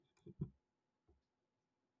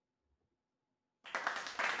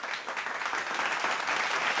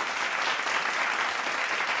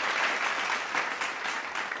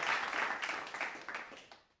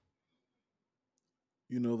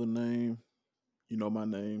You know the name. You know my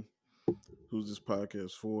name. Who's this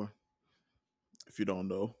podcast for? If you don't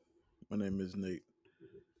know, my name is Nate.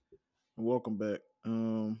 And welcome back.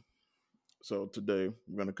 So today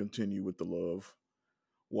we're gonna continue with the love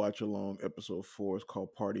watch along. Episode 4 is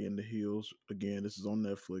called "Party in the Hills." Again, this is on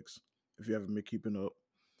Netflix. If you haven't been keeping up,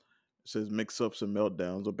 it says mix-ups and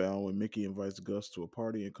meltdowns abound when Mickey invites Gus to a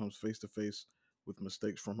party and comes face to face with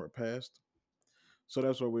mistakes from her past. So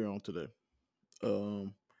that's what we're on today.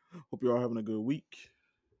 Um, Hope you're all having a good week.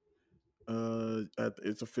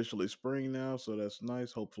 It's officially spring now, so that's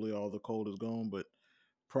nice. Hopefully, all the cold is gone, but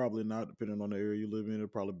probably not, depending on the area you live in. It'll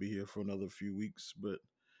probably be here for another few weeks. But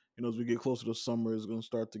as we get closer to summer, it's going to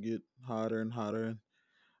start to get hotter and hotter.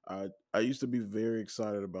 And I used to be very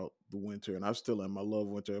excited about the winter, and I still am. I love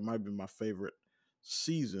winter. It might be my favorite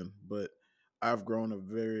season, but I've grown a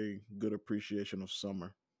very good appreciation of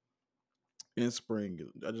summer and spring.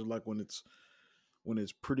 I just like when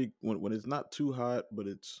it's pretty when it's not too hot, but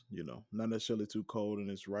it's not necessarily too cold,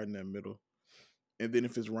 and it's right in that middle. And then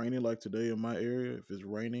if it's raining like today in my area, if it's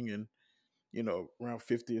raining and around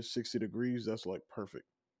 50 or 60 degrees, that's like perfect.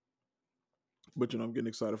 But I'm getting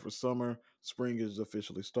excited for summer. Spring is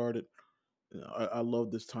officially started. I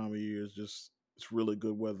love this time of year. It's really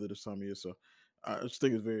good weather this time of year, so I just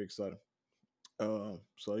think it's very exciting. So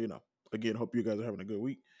again, hope you guys are having a good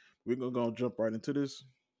week. We're gonna go and jump right into this.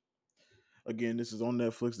 Again, this is on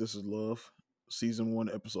Netflix. This is Love, season 1,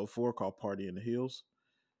 episode 4, called "Party in the Hills."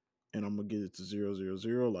 And I'm gonna get it to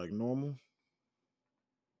 000 like normal.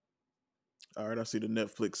 All right, I see the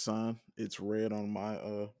Netflix sign. It's red on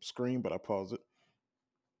my screen, but I pause it.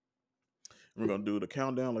 And we're gonna do the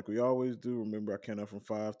countdown like we always do. Remember, I count down from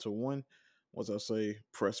 5 to 1. Once I say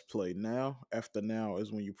press play now, after now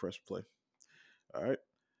is when you press play. All right,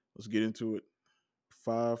 let's get into it.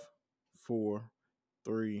 5, 4,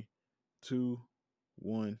 3, 2,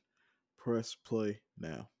 1. Press play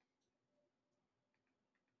now.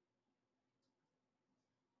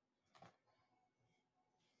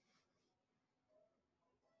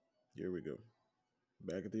 Here we go.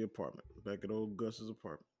 Back at the apartment. Back at old Gus's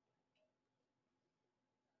apartment.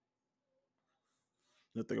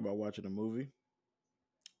 Nothing about watching a movie.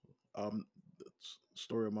 That's the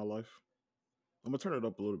story of my life. I'm gonna turn it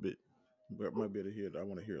up a little bit, but I might be able to hear it. I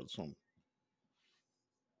want to hear some.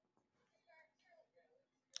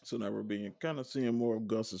 So now we're being kind of seeing more of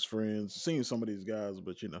Gus's friends, seeing some of these guys,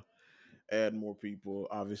 but add more people.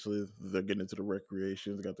 Obviously, they're getting into the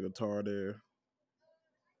recreations. They got the guitar there.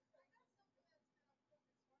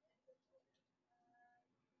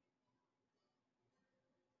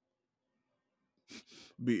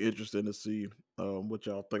 Be interesting to see what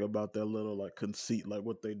y'all think about that little like conceit, like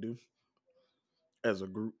what they do as a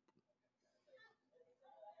group.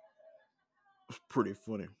 It's pretty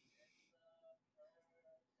funny.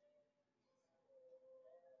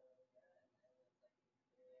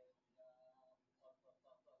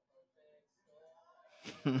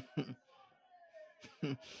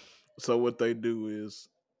 So what they do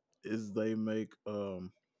is they make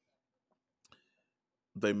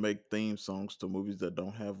theme songs to movies that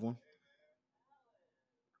don't have one.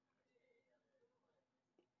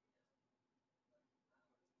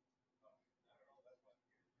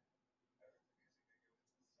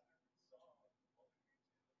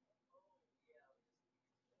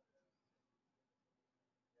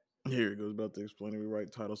 Here it goes about to explain it. We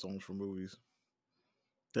write title songs for movies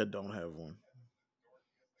that don't have one.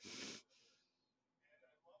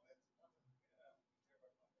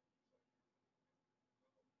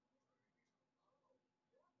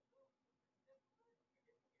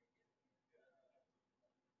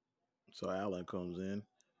 So Alan comes in,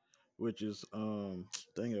 which is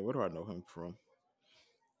dang it, where do I know him from?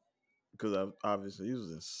 Because I obviously he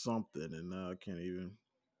was in something, and now I can't even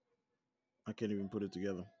put it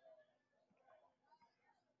together.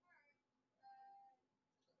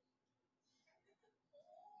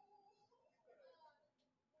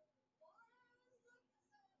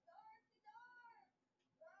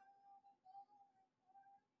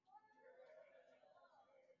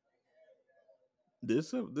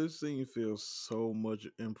 This scene feels so much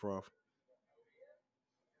improv.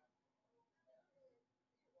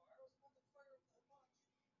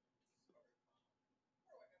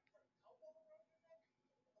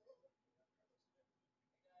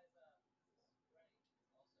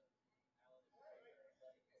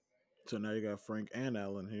 So now you got Frank and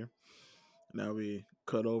Alan here. Now we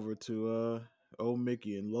cut over to old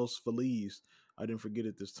Mickey and Los Feliz. I didn't forget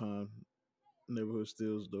it this time. Neighborhood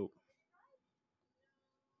still is dope.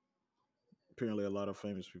 Apparently, a lot of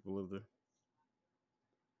famous people live there.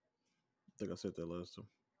 I think I said that last time.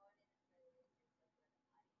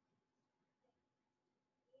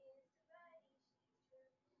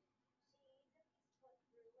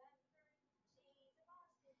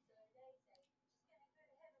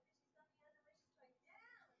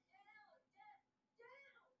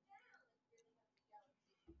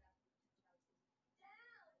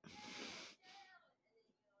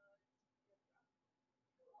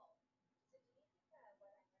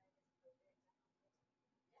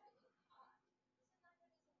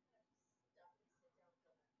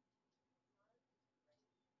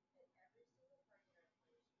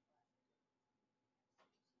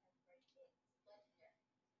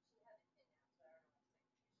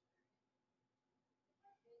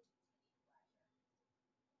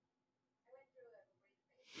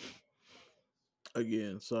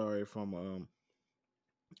 Again, sorry if I'm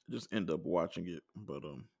just end up watching it, but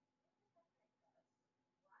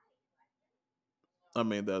I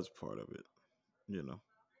mean that's part of it. You know,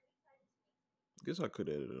 guess I could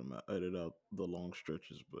edit out the long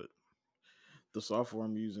stretches, but the software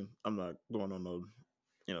I'm using, I'm not going on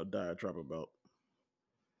no diatribe about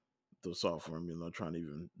the software. I'm trying to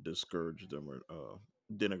even discourage them or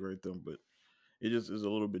denigrate them, but it just is a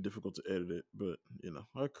little bit difficult to edit it. But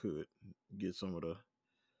I could get some of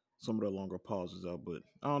the longer pauses out, but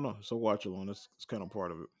I don't know. So watch along. It's kind of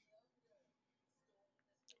part of it.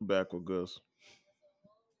 Back with Gus.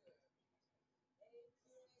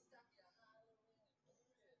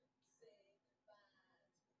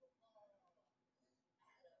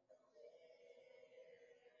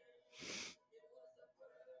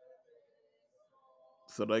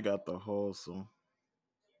 So they got the whole song.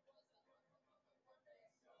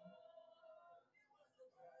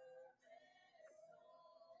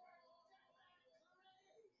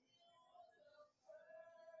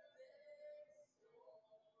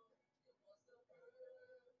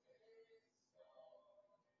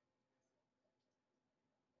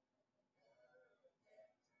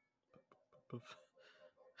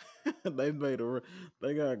 they made a.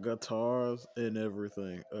 They got guitars and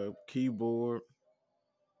everything. A keyboard,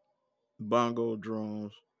 bongo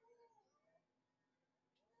drums.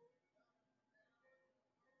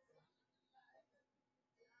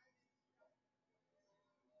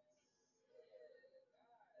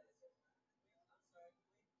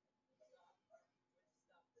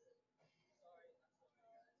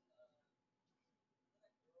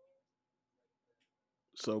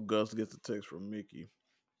 So Gus gets a text from Mickey,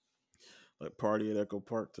 like party at Echo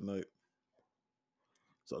Park tonight.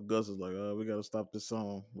 So Gus is like, we gotta stop this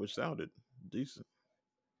song, which sounded decent.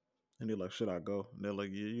 And they're like, should I go? And they're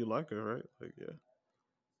like, yeah, you like her, right? Like, yeah.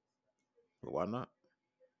 But why not?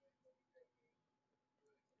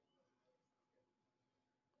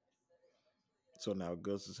 So now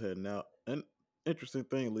Gus is heading out. And interesting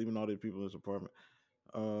thing, leaving all these people in his apartment.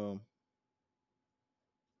 Um,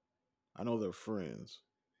 I know they're friends.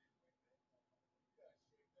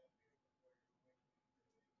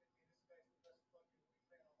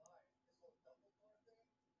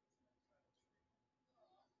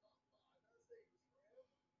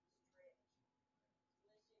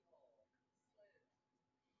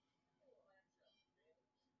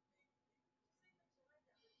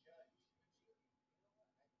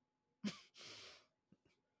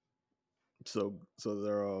 So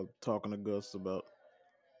they're all talking to Gus about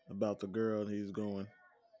the girl, and he's going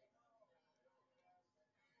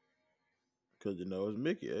because it's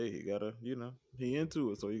Mickey. Hey, he gotta he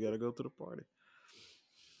into it, so he gotta go to the party.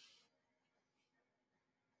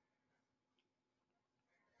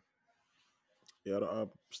 Yeah, I'm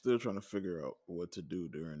still trying to figure out what to do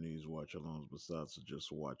during these watch alongs besides to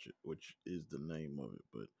just watch it, which is the name of it.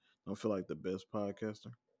 But I don't feel like the best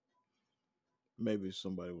podcaster. Maybe if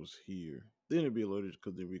somebody was here. Then it'd be a little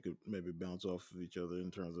because then we could maybe bounce off of each other in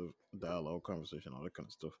terms of dialogue, conversation, all that kind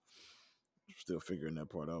of stuff. Still figuring that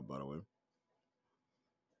part out, by the way.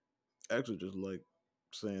 Actually, just like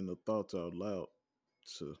saying the thoughts out loud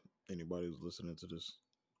to anybody who's listening to this.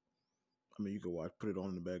 I mean, you could watch, put it on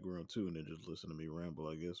in the background too, and then just listen to me ramble,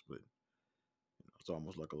 I guess. But it's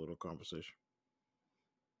almost like a little conversation.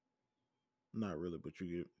 Not really, but you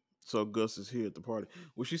get it. So Gus is here at the party.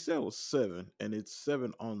 What she said was 7, and it's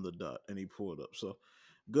 7 on the dot, and he pulled up. So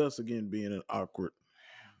Gus again being an awkward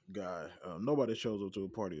guy. Nobody shows up to a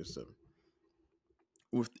party at 7.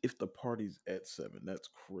 If the party's at 7, that's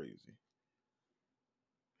crazy.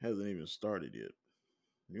 Hasn't even started yet.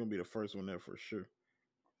 You're gonna be the first one there for sure,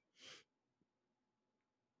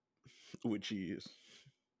 which he is.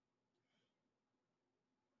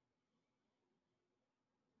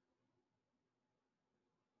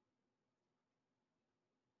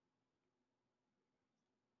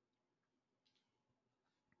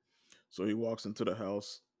 So he walks into the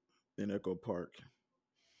house in Echo Park,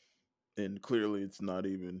 and clearly it's not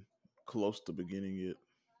even close to beginning yet.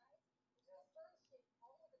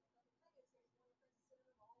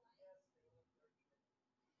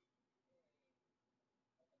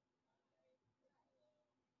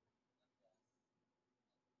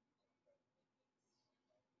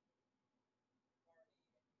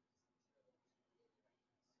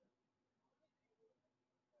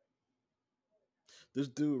 This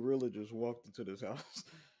dude really just walked into this house.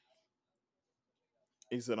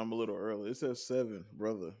 He said, "I'm a little early." It says 7,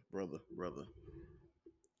 brother, brother, brother.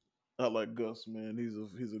 I like Gus, man.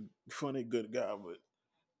 He's a funny, good guy, but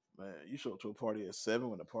man, you show up to a party at 7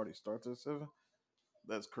 when the party starts at 7.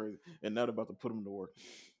 That's crazy. And now they're about to put him to work.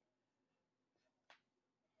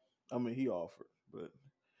 I mean, he offered, but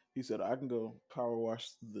he said I can go power wash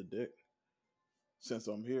the deck since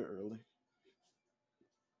I'm here early.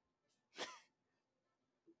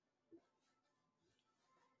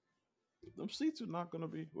 Them seats are not gonna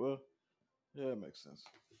be well. Yeah, it makes sense.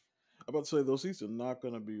 I'm about to say those seats are not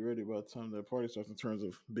gonna be ready by the time that party starts in terms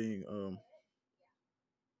of being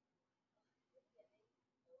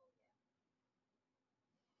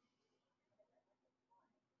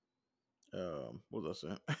what was I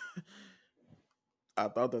saying? I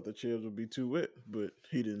thought that the chairs would be too wet, but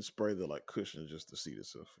he didn't spray the like cushions just to seat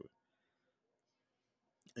itself.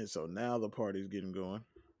 And so now the party's getting going.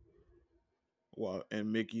 While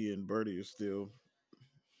and Mickey and Bertie are still,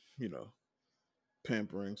 you know,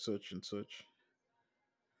 pampering such and such.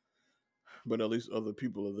 But at least other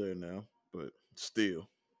people are there now. But still,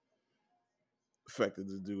 the fact that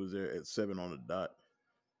this dude was there at 7 on the dot,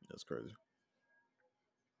 that's crazy.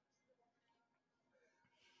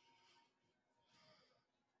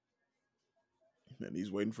 And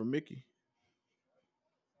he's waiting for Mickey.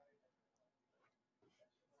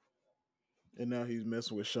 And now he's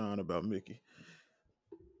messing with Sean about Mickey.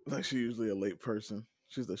 Like she's usually a late person.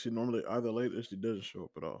 She's like she normally either late or she doesn't show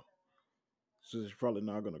up at all. So she's probably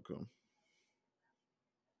not gonna come.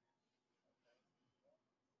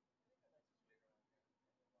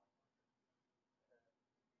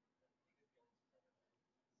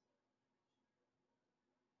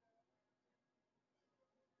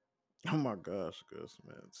 Oh my gosh, Gus,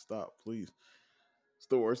 man, stop, please. It's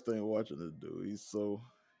the worst thing watching this dude. He's so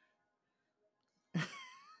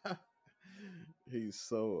he's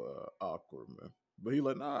so awkward, man. But he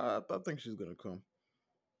like, nah, I think she's gonna come.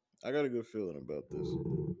 I got a good feeling about this.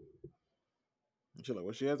 And she's like,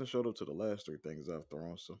 well, she hasn't showed up to the last three things I've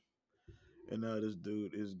thrown, so. And now this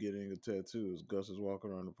dude is getting a tattoo. As Gus is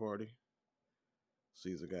walking around the party,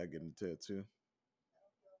 sees a guy getting a tattoo.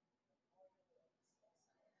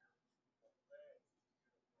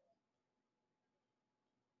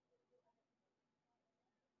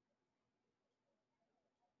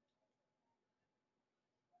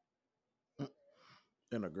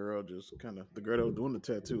 And a girl just kind of, the girl that was doing the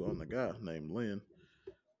tattoo on the guy named Lynn,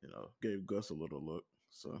 gave Gus a little look.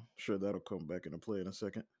 So sure that'll come back into play in a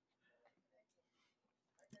second.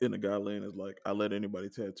 And the guy Lynn is like, I let anybody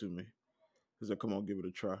tattoo me. He's like, come on, give it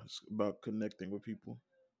a try. It's about connecting with people.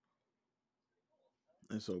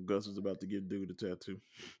 And so Gus is about to give dude a tattoo.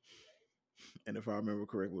 And if I remember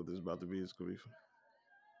correctly, what this is about to be is going to be.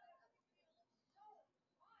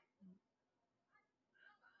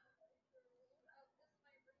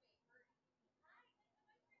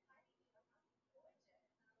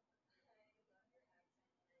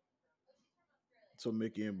 So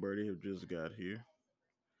Mickey and Bertie have just got here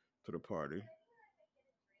to the party.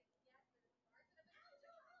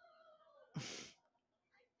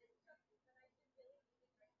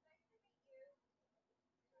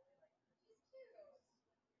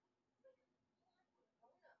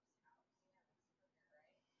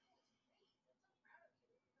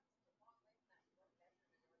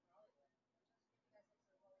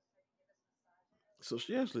 So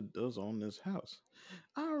she actually does own this house.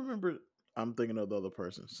 I remember. I'm thinking of the other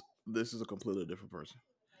person. This is a completely different person.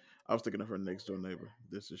 I was thinking of her next door neighbor.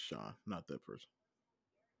 This is Sean, not that person.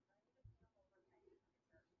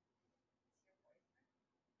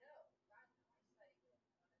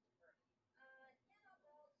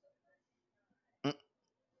 Mm.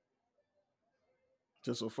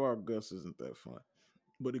 Just so far, Gus isn't that fun,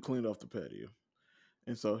 but he cleaned off the patio,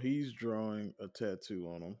 and so he's drawing a tattoo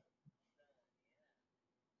on him.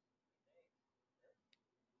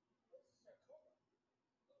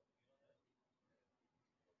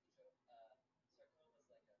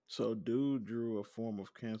 So dude drew a form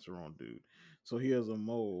of cancer on dude. So he has a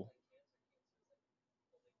mole,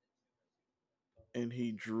 and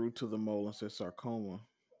he drew to the mole and said sarcoma.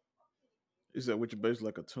 He said, which is basically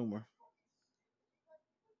like a tumor.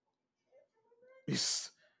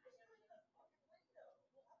 He's,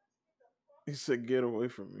 he said, get away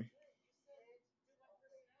from me.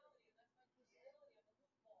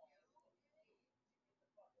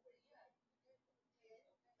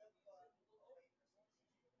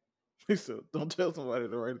 He said, don't tell somebody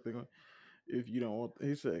to write anything if you don't want.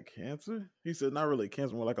 He said, cancer? He said, not really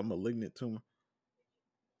cancer, more like a malignant tumor.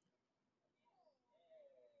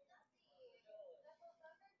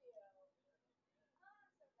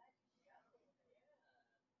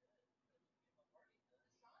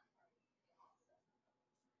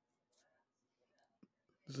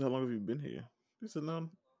 He said, how long have you been here? He said, no,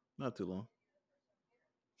 not too long.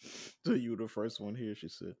 So you were the first one here, she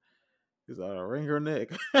said. He said, I wring her neck.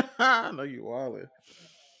 I know you wildin'.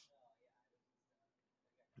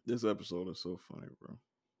 This episode is so funny, bro.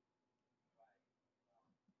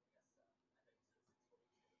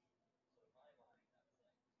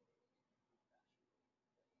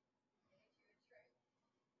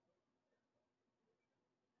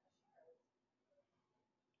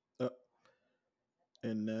 Uh,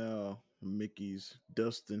 and now Mickey's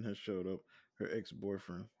Dustin has showed up, her ex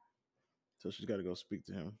boyfriend. So she's got to go speak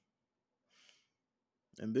to him.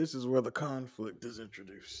 And this is where the conflict is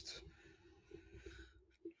introduced.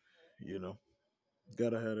 You know,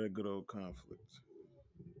 gotta have that good old conflict.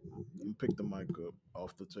 And pick the mic up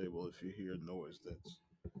off the table if you hear noise.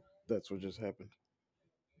 That's what just happened.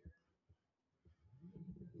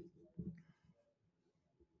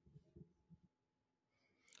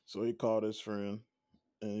 So he called his friend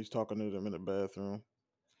and he's talking to them in the bathroom.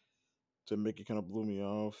 To Mickey kind of blew me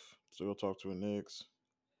off. So he'll talk to her next.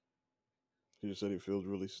 He just said he feels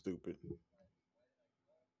really stupid.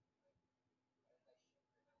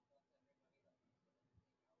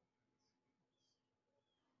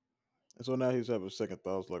 And so now he's having second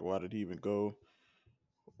thoughts like, why did he even go?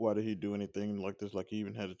 Why did he do anything like this? Like he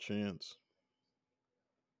even had a chance.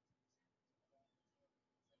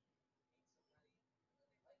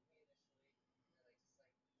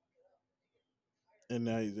 And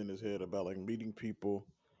now he's in his head about like meeting people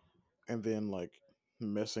and then like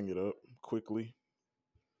messing it up quickly.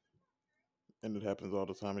 And it happens all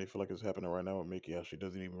the time. And you feel like it's happening right now with Mickey, how she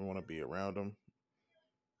doesn't even want to be around him.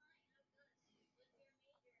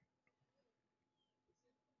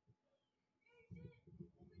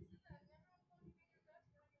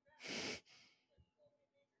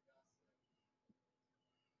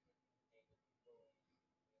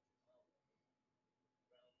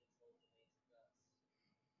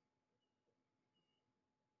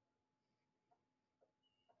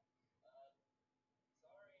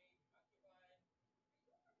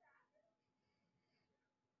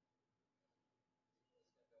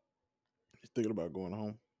 He's thinking about going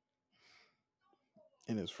home.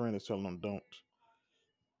 And his friend is telling him, don't.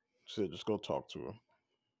 He said, just go talk to her.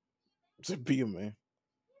 He said, be a man.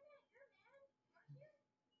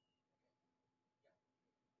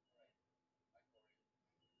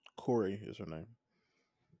 Corey is her name.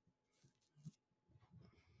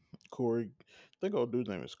 Corey, I think old dude's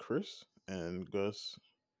name is Chris and Gus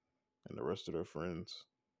and the rest of their friends.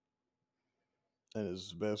 And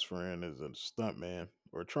his best friend is a stunt man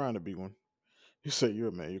or trying to be one. He said, you're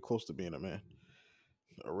a man. You're close to being a man.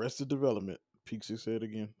 Arrested Development. Peaksy said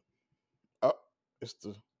again. Oh, it's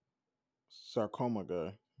the sarcoma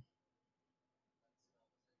guy.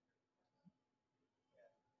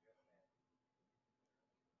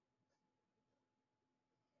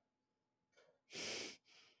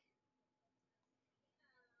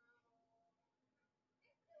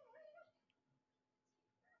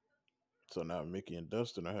 So now Mickey and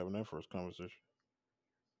Dustin are having their first conversation.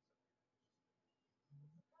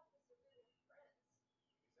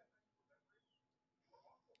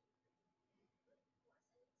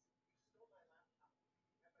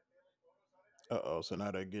 Uh-oh. So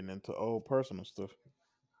now they're getting into old personal stuff.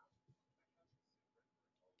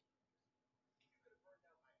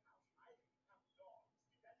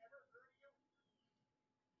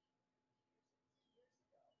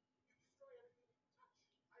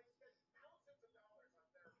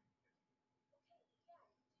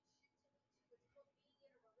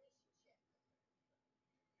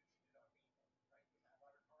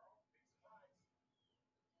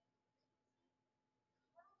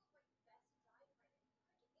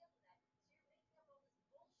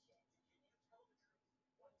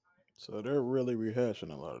 So they're really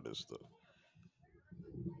rehashing a lot of this stuff.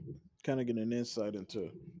 Kind of getting an insight into.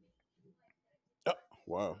 Oh,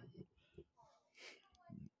 wow.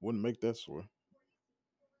 Wouldn't make that swear.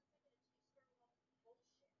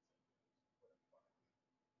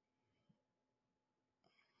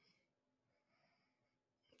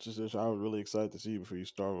 Just that I was really excited to see you before you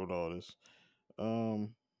start with all this.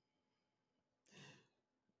 Um,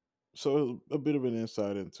 so a bit of an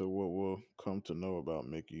insight into what we'll come to know about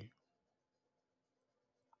Mickey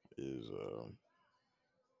is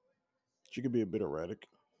she could be a bit erratic,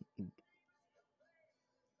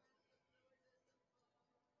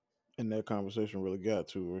 and that conversation really got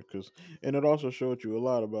to her because, and it also showed you a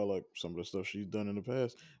lot about like some of the stuff she's done in the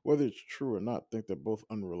past, whether it's true or not. I think they're both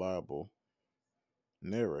unreliable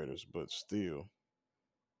narrators, but still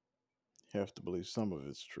have to believe some of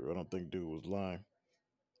it's true. I don't think dude was lying.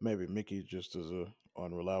 Maybe Mickey just is a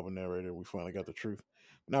unreliable narrator. We finally got the truth.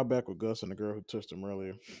 Now back with Gus and the girl who touched him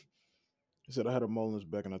earlier. He said I had a mole in his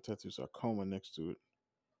back and a tattoo sarcoma next to it.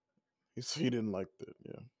 He said he didn't like that.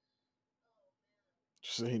 Yeah,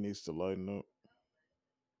 just say he needs to lighten up.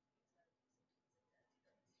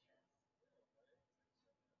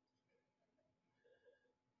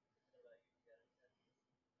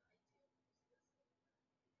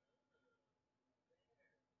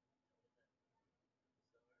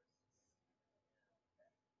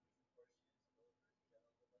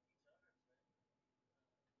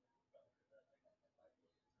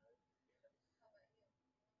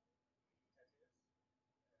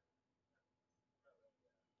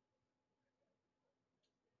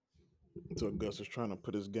 So Gus is trying to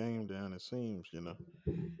put his game down. It seems,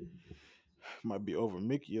 might be over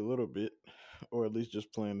Mickey a little bit, or at least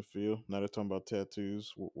just playing the field. Now they're talking about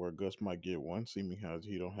tattoos, where Gus might get one. See me how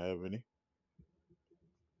he don't have any.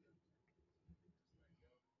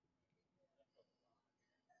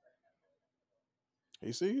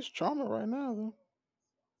 He see he's charming right now though.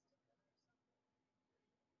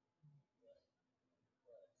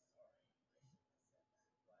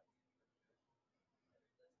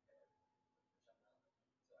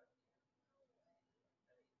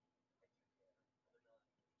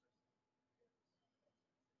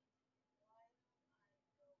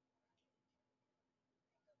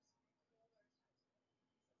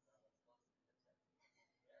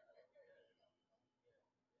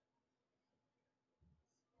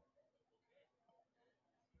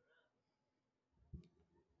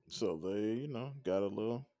 So they, got a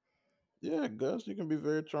little. Yeah, Gus, you can be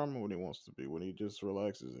very charming when he wants to be. When he just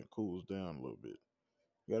relaxes and cools down a little bit,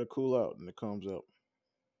 you got to cool out, and it comes out.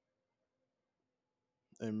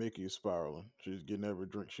 And Mickey is spiraling. She's getting every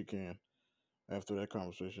drink she can after that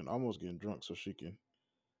conversation. Almost getting drunk so she can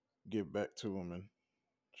get back to him. And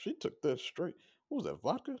she took that straight. What was that,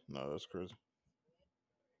 vodka? No, that's crazy.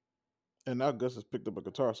 And now Gus has picked up a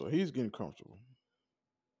guitar, so he's getting comfortable.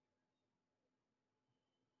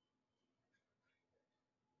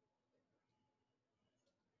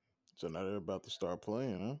 So now they're about to start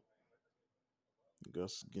playing, huh?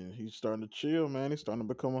 Gus again, he's starting to chill, man. He's starting to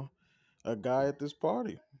become a guy at this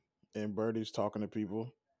party. And Birdie's talking to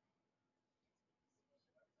people.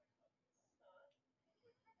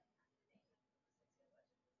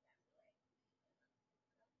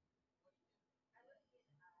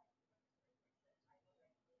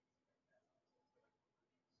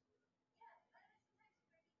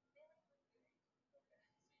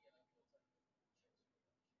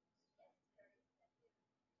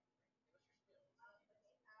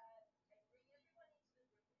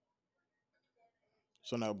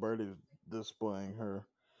 So now Birdie's displaying her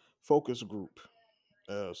focus group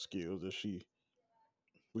skills that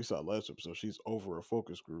we saw last episode. She's over a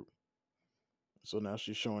focus group. So now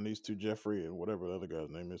she's showing these two, Jeffrey and whatever the other guy's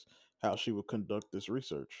name is, how she would conduct this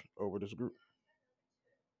research over this group.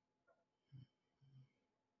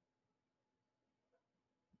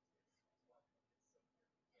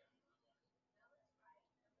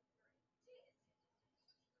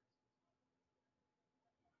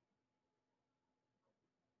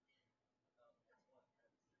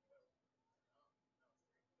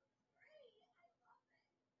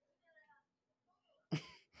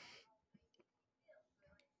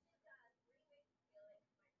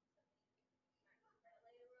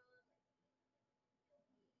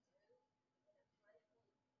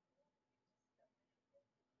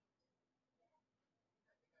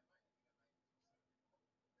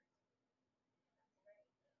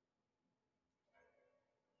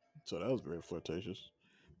 So that was very flirtatious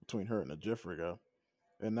between her and the Jeffrey guy.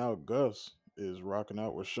 And now Gus is rocking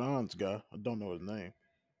out with Sean's guy. I don't know his name.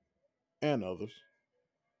 And others.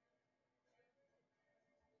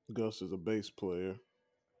 Gus is a bass player.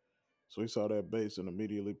 So he saw that bass and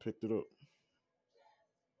immediately picked it up.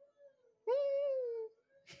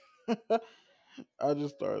 I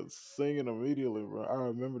just started singing immediately, bro. I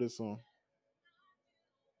remember this song.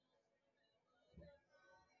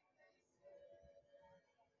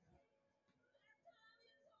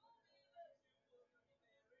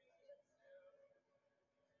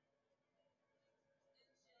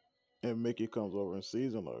 And Mickey comes over and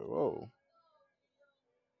sees him like, whoa.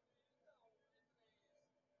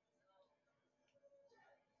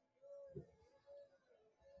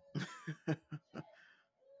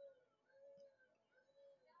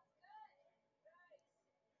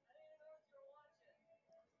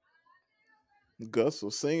 Gus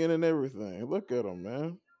was singing and everything. Look at him,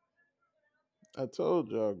 man. I told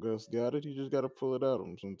y'all Gus got it. He just got to pull it out of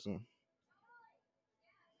him sometime.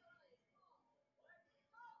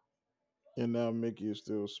 And now Mickey is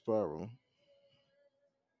still spiraling.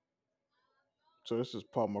 So this is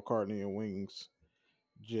Paul McCartney and Wings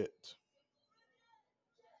Jet.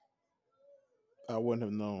 I wouldn't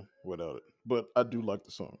have known without it. But I do like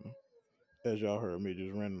the song, though. As y'all heard me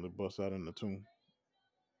just randomly bust out in the tune.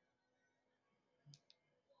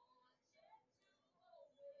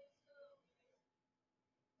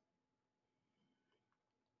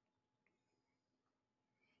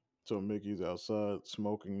 So Mickey's outside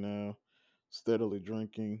smoking now, steadily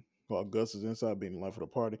drinking, while Gus is inside being the life of the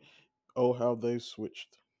party. Oh, how they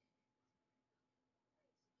switched.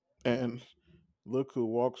 And look who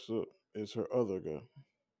walks up is her other guy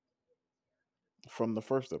from the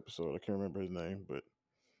first episode. I can't remember his name, but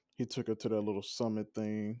he took her to that little summit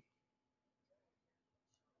thing.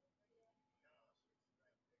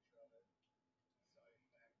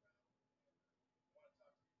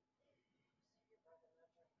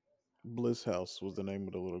 Bliss House was the name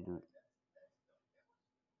of the little group.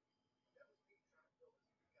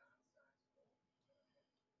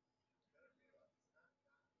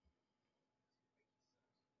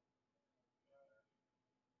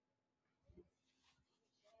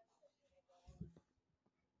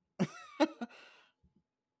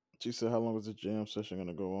 She said, "How long is the jam session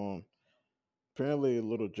gonna go on?" Apparently, a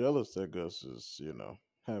little jealous that Gus is,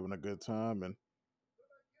 having a good time and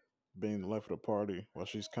being the life of the party while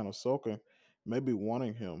she's kind of sulking, maybe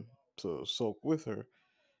wanting him to sulk with her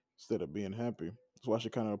instead of being happy. That's why she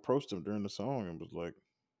kind of approached him during the song and was like,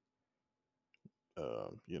 uh,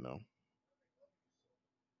 you know,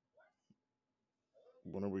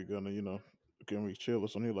 when are we gonna, can we chill or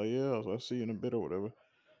something? He's like, yeah, I'll see you in a bit or whatever.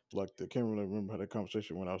 Like, I can't really remember how that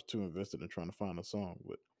conversation went. I was too invested in trying to find a song,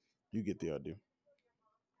 but you get the idea.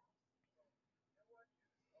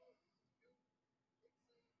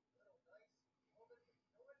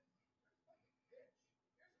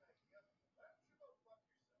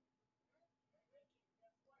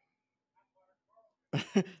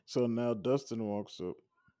 So now Dustin walks up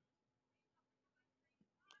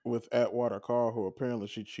with Atwater Carl, who apparently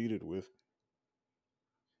she cheated with,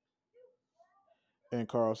 and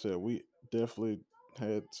Carl said, "We definitely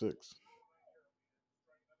had sex."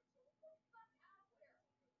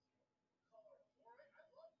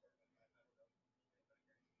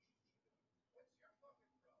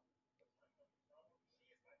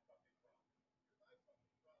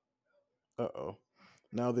 Uh oh.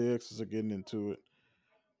 Now the exes are getting into it,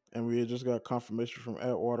 and we had just got confirmation from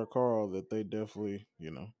Atwater Carl that they definitely,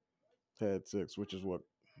 had sex, which is what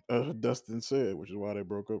Dustin said, which is why they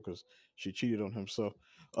broke up because she cheated on him. So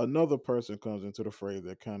another person comes into the fray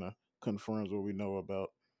that kind of confirms what we know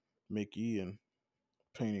about Mickey and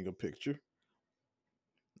painting a picture.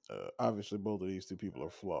 Obviously, both of these two people are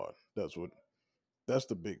flawed. That's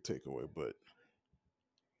the big takeaway. But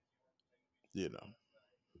you know,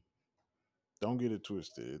 don't get it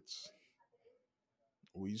twisted.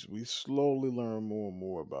 We slowly learn more and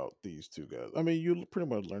more about these two guys. I mean, you pretty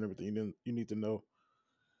much learn everything you need to know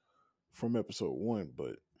from episode one,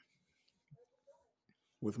 but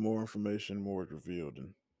with more information, more is revealed,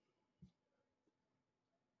 and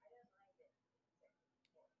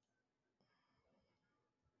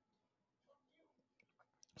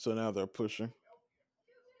so now they're pushing.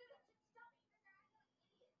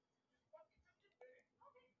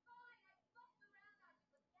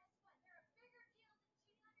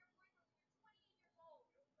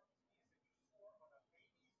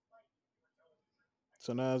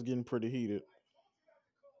 So now it's getting pretty heated.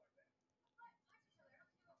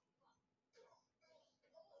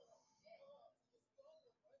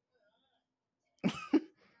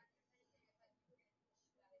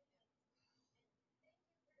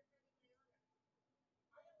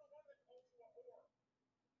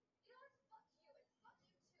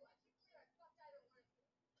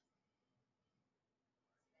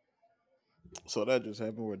 So that just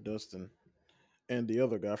happened where Dustin and the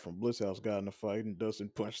other guy from Bliss House got in a fight, and Dustin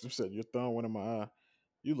punched him, said, "You're throwing one in my eye."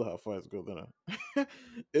 You know how fights go, then.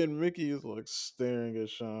 And Mickey is like staring at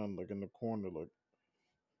Sean, like in the corner, like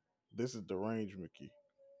this is deranged Mickey.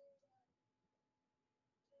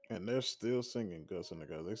 And they're still singing, Gus and the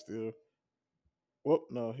guy. They still. Well,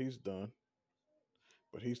 no, he's done,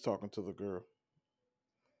 but he's talking to the girl,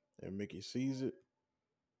 and Mickey sees it,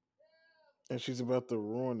 and she's about to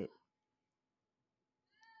ruin it.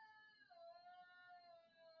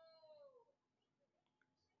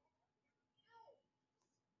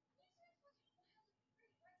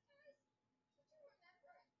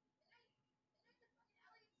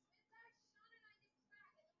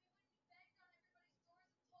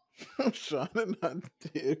 Sean and I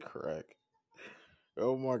did crack.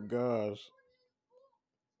 Oh my gosh!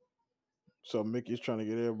 So Mickey's trying to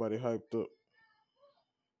get everybody hyped up.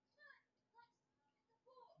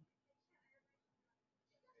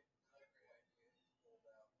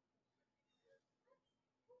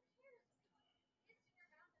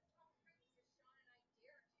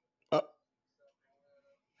 Uh,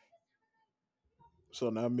 so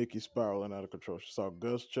now Mickey's spiraling out of control. She saw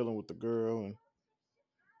Gus chilling with the girl,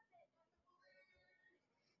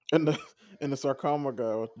 and the and the sarcoma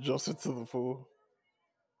guy jumps into the pool,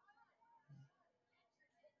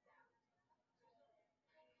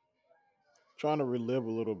 trying to relive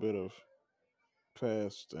a little bit of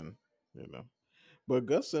past, and you know. But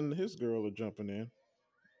Gus and his girl are jumping in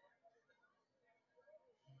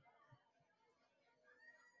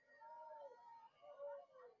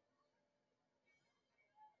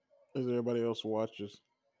as everybody else watches,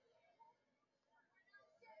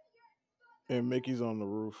 and Mickey's on the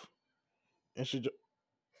roof, and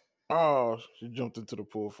Oh, she jumped into the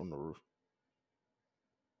pool from the roof.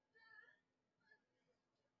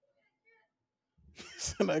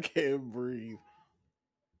 And I can't breathe.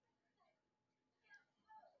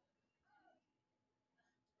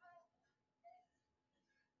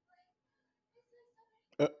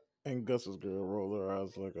 Uh, and Gus's girl rolled her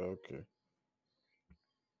eyes like, okay.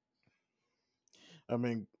 I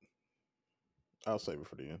mean, I'll save it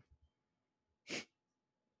for the end.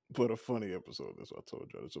 But a funny episode. That's what I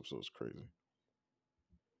told you. This episode is crazy.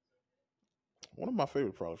 One of my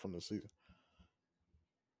favorite, probably from this season.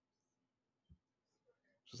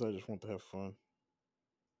 Just I just want to have fun.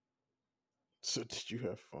 So did you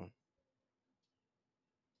have fun?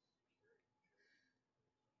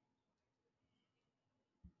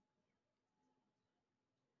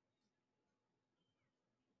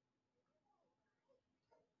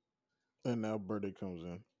 And now Birdie comes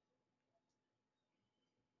in.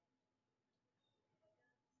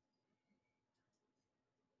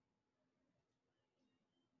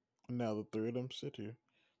 And now the three of them sit here.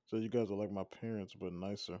 So you guys are like my parents, but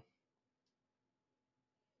nicer.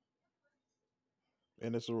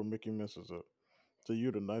 And this is where Mickey messes up. So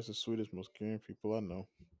you're the nicest, sweetest, most caring people I know.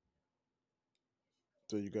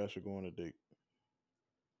 So you guys should go on a date.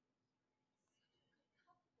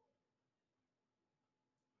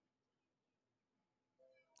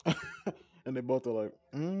 And they both are like,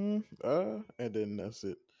 and then that's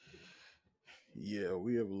it. Yeah,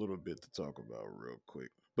 we have a little bit to talk about real quick.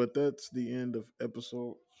 But that's the end of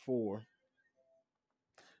episode 4,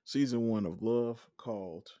 season 1 of Love,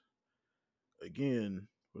 called, again,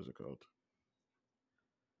 what's it called?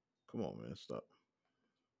 Come on, man, stop.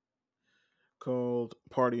 Called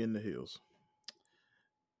Party in the Hills.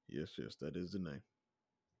 Yes, yes, that is the name.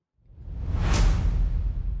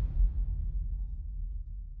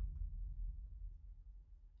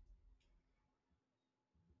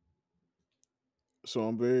 So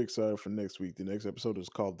I'm very excited for next week. The next episode is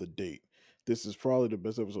called The Date. This is probably the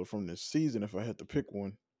best episode from this season if I had to pick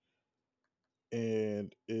one.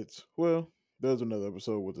 And it's, well, there's another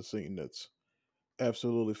episode with a scene that's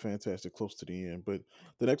absolutely fantastic close to the end. But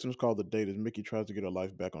the next one is called The Date. As Mickey tries to get her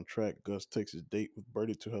life back on track, Gus takes his date with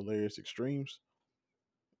Birdie to hilarious extremes.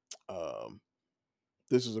 Um,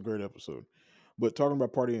 this is a great episode. But talking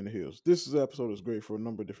about Party in the Hills, episode is great for a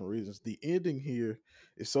number of different reasons. The ending here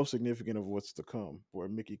is so significant of what's to come, where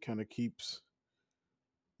Mickey kind of keeps,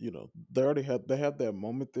 they have that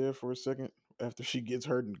moment there for a second after she gets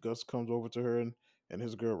hurt and Gus comes over to her and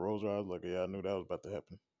his girl rolls her eyes like, yeah, I knew that was about to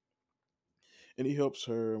happen. And he helps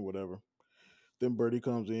her and whatever. Then Birdie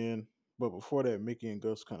comes in. But before that, Mickey and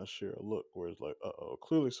Gus kind of share a look where it's like,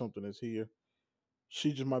 clearly something is here.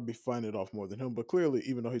 She just might be fighting it off more than him. But clearly,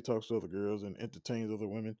 even though he talks to other girls and entertains other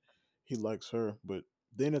women, he likes her. But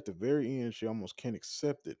then at the very end, she almost can't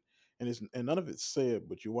accept it. And none of it's said,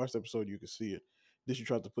 but you watch the episode, you can see it. Then she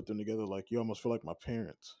tried to put them together like, you almost feel like my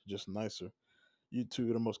parents, just nicer. You two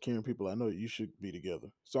are the most caring people I know. You should be together.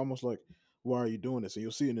 It's almost like, why are you doing this? And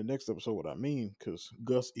you'll see in the next episode what I mean, because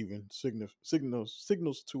Gus even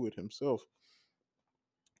signals to it himself.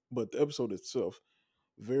 But the episode itself,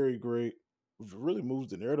 very great. Really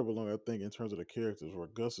moves the narrative along, I think, in terms of the characters. Where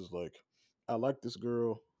Gus is like, I like this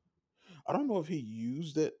girl. I don't know if he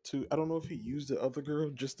used that to. I don't know if he used the other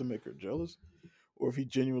girl just to make her jealous, or if he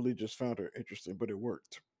genuinely just found her interesting. But it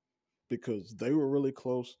worked because they were really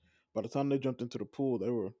close. By the time they jumped into the pool,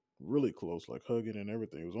 they were really close, like hugging and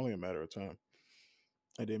everything. It was only a matter of time.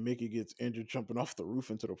 And then Mickey gets injured jumping off the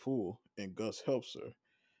roof into the pool, and Gus helps her.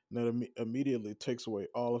 And that immediately takes away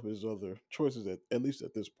all of his other choices, at least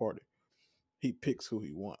at this party. He picks who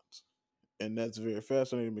he wants. And that's very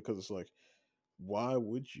fascinating because it's like, why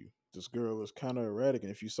would you? This girl is kind of erratic.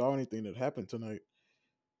 And if you saw anything that happened tonight,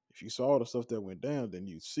 if you saw the stuff that went down, then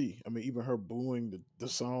you'd see. I mean, even her booing the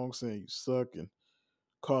song saying you suck and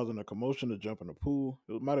causing a commotion to jump in the pool.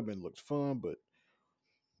 It might have been looked fun, but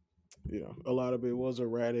a lot of it was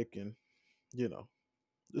erratic and you know,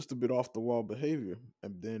 just a bit off the wall behavior.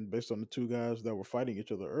 And then based on the two guys that were fighting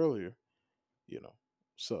each other earlier, you know.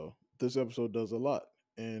 So this episode does a lot.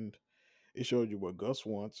 And it showed you what Gus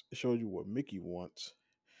wants. It showed you what Mickey wants.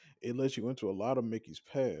 It lets you into a lot of Mickey's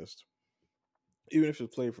past, even if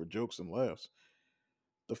it's played for jokes and laughs.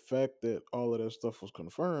 The fact that all of that stuff was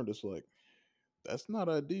confirmed is like, that's not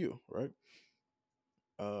ideal, right?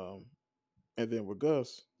 Um, And then with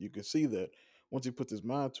Gus, you can see that once he puts his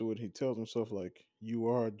mind to it, he tells himself like, "You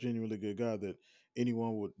are a genuinely good guy that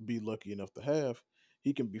anyone would be lucky enough to have."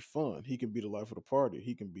 He can be fun. He can be the life of the party.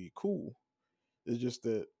 He can be cool. It's just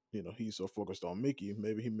that he's so focused on Mickey.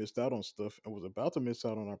 Maybe he missed out on stuff and was about to miss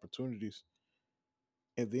out on opportunities,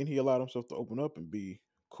 and then he allowed himself to open up and be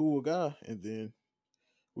cool guy, and then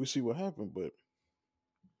we see what happened. But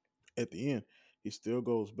at the end, he still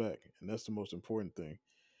goes back, and that's the most important thing.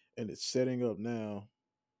 And it's setting up now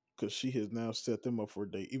because she has now set them up for a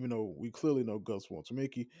date. Even though we clearly know Gus wants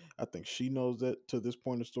Mickey, I think she knows that to this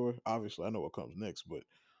point in the story. Obviously, I know what comes next, but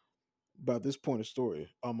by this point in the story,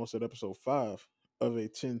 almost at episode 5 of a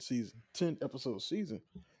 10 episode season,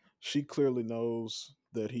 she clearly knows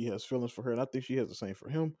that he has feelings for her, and I think she has the same for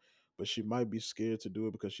him. But she might be scared to do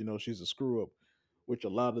it because she knows she's a screw up, which a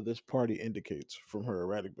lot of this party indicates from her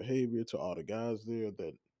erratic behavior to all the guys there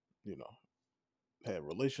that you know had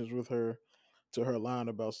relations with her, to her lying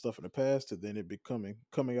about stuff in the past, to then it becoming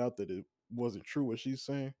coming out that it wasn't true what she's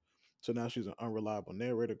saying. So now she's an unreliable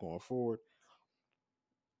narrator going forward.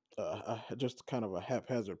 Just kind of a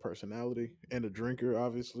haphazard personality and a drinker.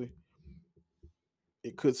 Obviously,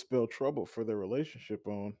 it could spell trouble for their relationship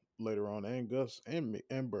on later on, and Gus and me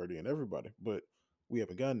and Birdie and everybody. But we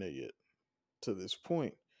haven't gotten there yet. To this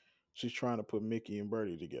point, she's trying to put Mickey and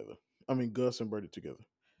Birdie together. I mean, Gus and Birdie together,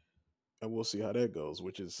 and we'll see how that goes.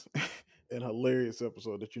 Which is an hilarious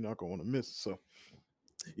episode that you're not gonna want to miss. So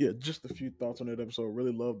yeah, just a few thoughts on that episode.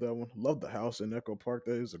 Really love that one. Love the house in Echo Park.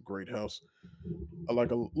 That is a great house.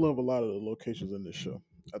 Love a lot of the locations in this show.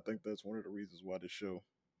 I think that's one of the reasons why this show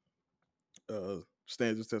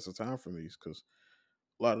stands the test of time for me, is because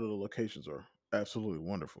a lot of the locations are absolutely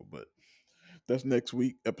wonderful. But that's next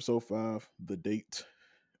week, episode 5, the date.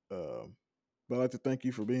 Um, but I'd like to thank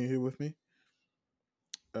you for being here with me.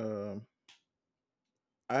 Um,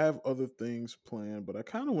 I have other things planned, but I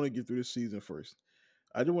kind of want to get through this season first.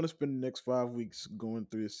 I just want to spend the next 5 weeks going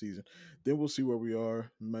through this season. Then we'll see where we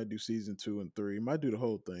are. We might do season 2 and 3. Might do the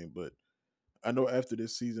whole thing, but I know after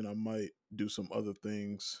this season I might do some other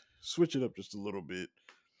things, switch it up just a little bit.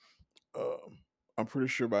 Um, I'm pretty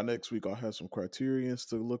sure by next week I'll have some criterions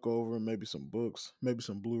to look over, maybe some books, maybe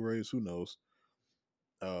some Blu-rays. Who knows?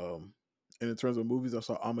 Um, and in terms of movies, I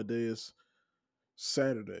saw Amadeus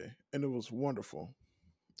Saturday, and it was wonderful.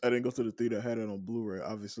 I didn't go to the theater; I had it on Blu-ray.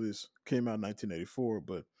 Obviously, it came out in 1984,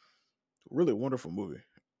 but really wonderful movie.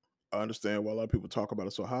 I understand why a lot of people talk about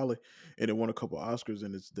it so highly, and it won a couple Oscars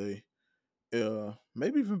in its day.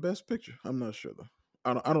 Maybe even Best Picture. I'm not sure though.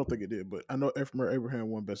 I don't think it did, but I know F. Murray Abraham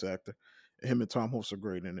won Best Actor. Him and Tom Hanks are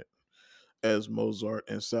great in it as Mozart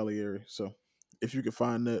and Salieri. So if you can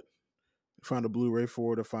find that, find a Blu-ray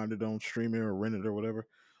for it, or find it on streaming or rent it or whatever,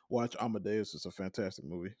 watch Amadeus. It's a fantastic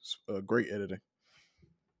movie. It's, great editing.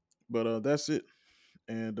 But that's it,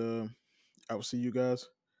 and I will see you guys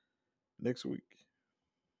next week.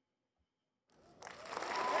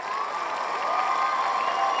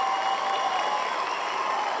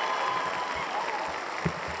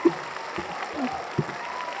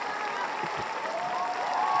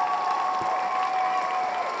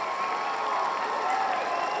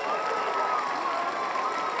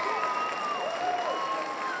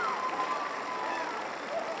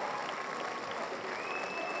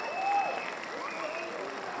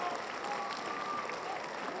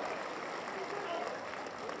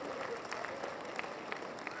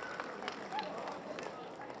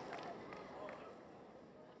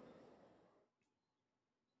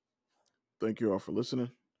 Thank you all for listening.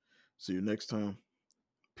 See you next time.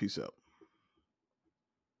 Peace out.